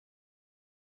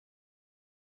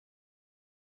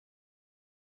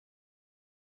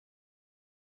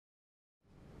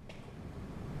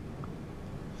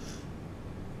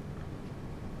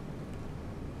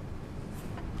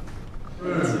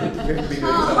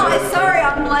Oh, hi, sorry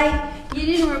I'm late. You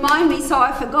didn't remind me, so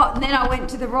I forgot, and then I went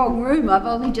to the wrong room. I've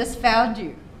only just found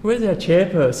you. Where's our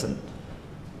chairperson?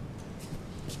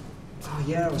 Oh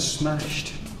yeah, I was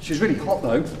smashed. She was really hot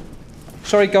though.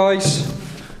 Sorry guys.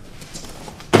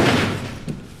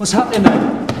 What's happening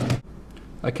then?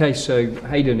 Okay, so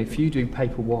Hayden, if you do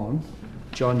paper 1,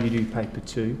 John, you do paper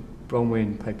 2,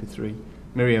 Bronwyn paper 3,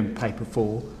 Miriam paper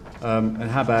 4, and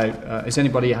how about, has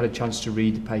anybody had a chance to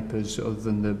read the papers other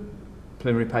than the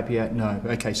preliminary paper yet? No.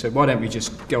 Okay, so why don't we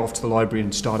just go off to the library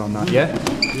and start on that, yeah?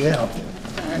 Yeah.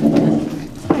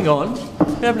 Hang on,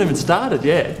 we haven't even started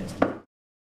yet.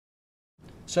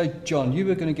 So John, you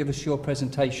were going to give us your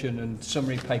presentation and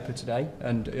summary paper today,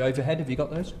 and overhead, have you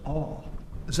got those? Oh,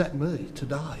 is that me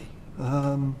today?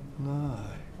 No.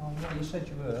 Oh yeah, you said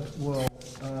you were. Well,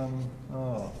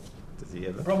 Does he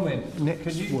ever? Bronwyn,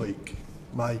 next week,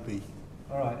 maybe.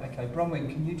 All right, okay. Bronwyn,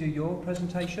 can you do your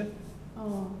presentation?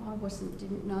 Oh,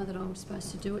 didn't know that I was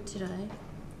supposed to do it today.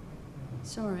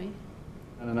 Sorry.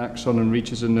 And an axon and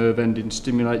reaches a nerve ending,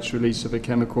 stimulates release of a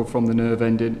chemical from the nerve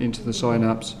ending into the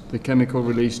synapse. The chemical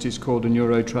released is called a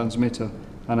neurotransmitter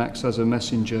and acts as a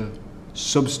messenger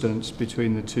substance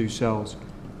between the two cells.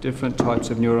 Different types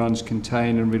of neurons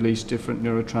contain and release different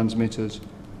neurotransmitters.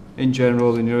 In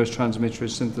general, the neurotransmitter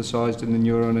is synthesized in the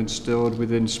neuron and stored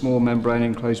within small membrane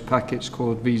enclosed packets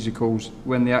called vesicles.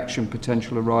 When the action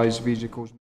potential arises,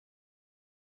 vesicles.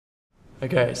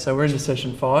 Okay, so we're into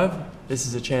session 5. This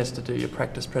is a chance to do your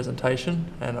practice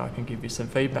presentation and I can give you some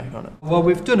feedback on it. Well,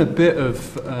 we've done a bit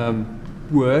of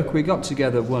work. We got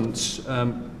together once.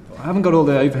 I haven't got all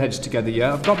the overheads together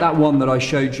yet. I've got that one that I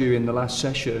showed you in the last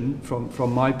session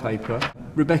from my paper.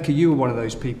 Rebecca, you were one of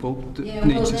those people that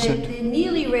need to send. They're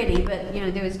nearly ready, but you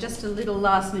know there was just a little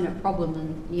last-minute problem,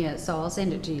 and yeah, so I'll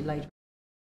send it to you later.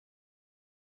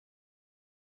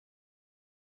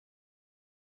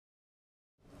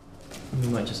 We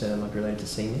might just say that might be related to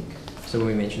CMIC. So when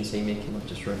we mention CMIC, you might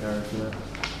just arrow from that.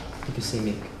 Because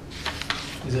CMIC.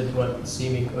 Is it what,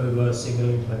 CMIC over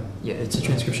signaling factor? Yeah, it's a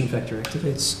transcription factor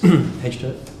activates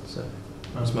HTOT. So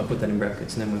I just might put that in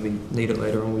brackets and then when we need it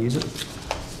later on we'll use it.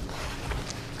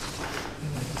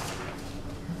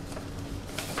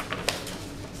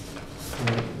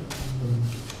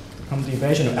 The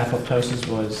evasion of apoptosis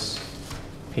was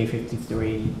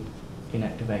P53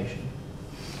 inactivation.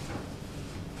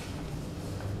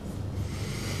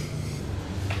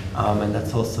 And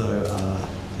that's also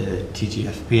the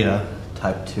TGF-beta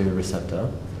type 2 receptor,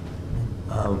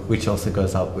 which also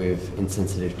goes up with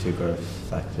insensitive to growth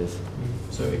factors.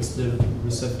 So it's the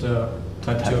receptor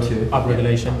type 2 2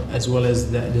 upregulation, as well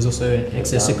as there's also an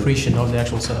excess secretion of the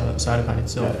actual cytokine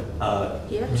itself.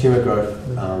 Tumor growth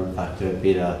factor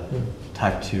beta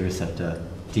type 2 receptor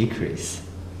decrease.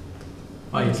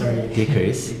 Oh, yeah, sorry.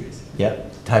 Decrease.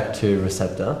 Yep. Type 2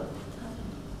 receptor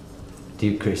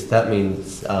decrease. That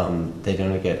means they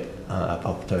don't get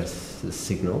apoptosis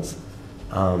signals,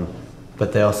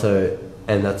 but they also,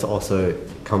 and that's also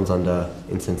comes under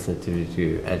insensitivity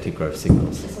to anti-growth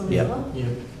signals. Yeah.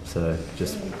 So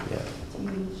just yeah.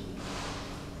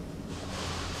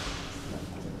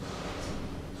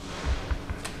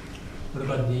 What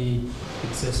about the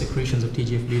excess secretions of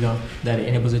TGF-beta that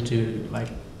enables it to like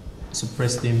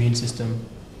suppress the immune system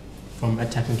from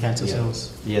attacking cancer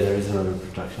cells? Yeah, there is another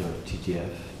production of TGF.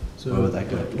 So where would that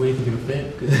go? What do you think of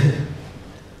that?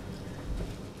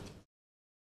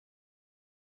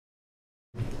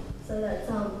 So that's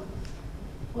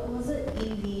what was it?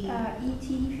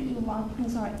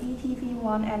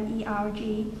 ETV1 and ERG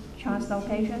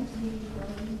translocation.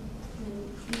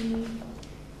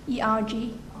 ERG.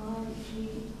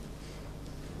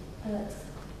 That's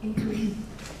increased.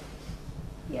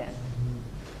 Yeah.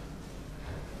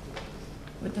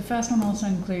 Would the first one also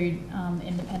include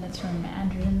independence from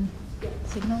androgen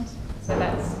signals? So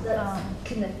that's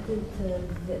connected to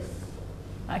this.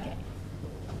 Okay.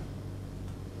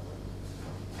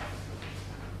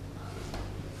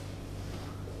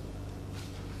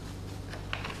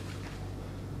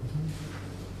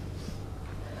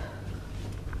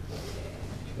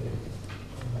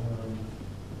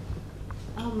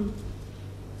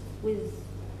 With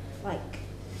like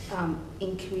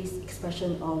increased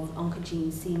expression of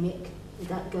oncogene CMYC, would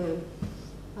that go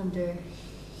under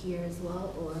here as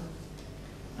well, or?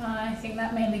 I think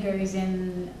that mainly goes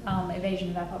in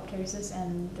evasion of apoptosis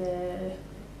and the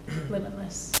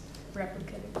limitless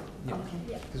replicative. Yeah. Okay.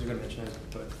 Yeah. Because we're going to mention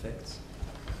both effects.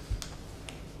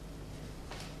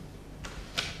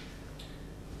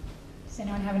 Does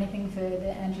anyone have anything for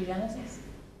the angiogenesis?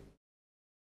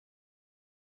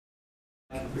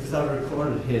 Because I've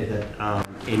recorded here that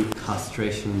in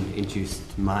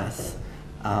castration-induced mice,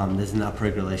 there's an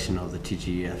upregulation of the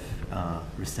TGF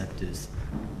receptors,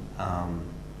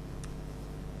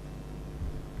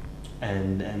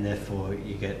 and therefore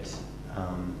you get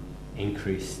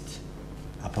increased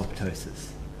apoptosis.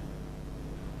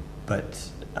 But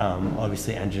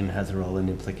obviously androgen has a role in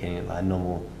implicating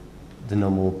the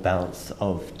normal balance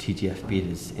of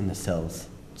TGF-betas in the cells.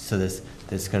 So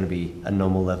there's going to be a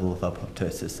normal level of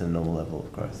apoptosis and a normal level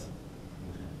of growth.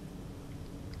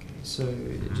 Okay, so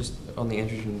just on the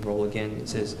androgen role again, it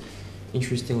says,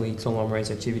 interestingly,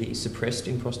 telomerase activity is suppressed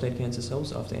in prostate cancer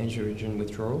cells after androgen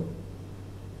withdrawal.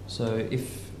 So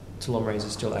if telomerase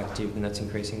is still active, then that's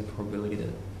increasing the probability that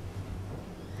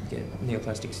you get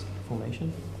neoplastic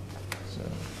formation.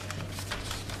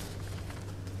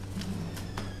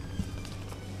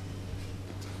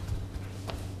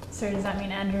 So does that mean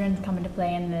androgens come into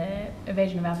play in the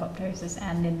evasion of apoptosis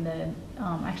and in the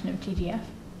action of TGF?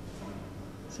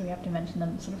 So we have to mention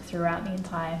them sort of throughout the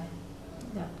entire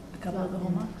couple of the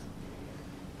hallmarks.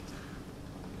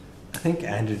 I think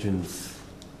androgens,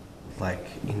 like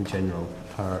in general,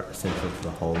 are essential to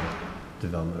the whole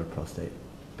development of prostate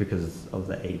because of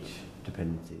the age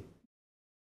dependency.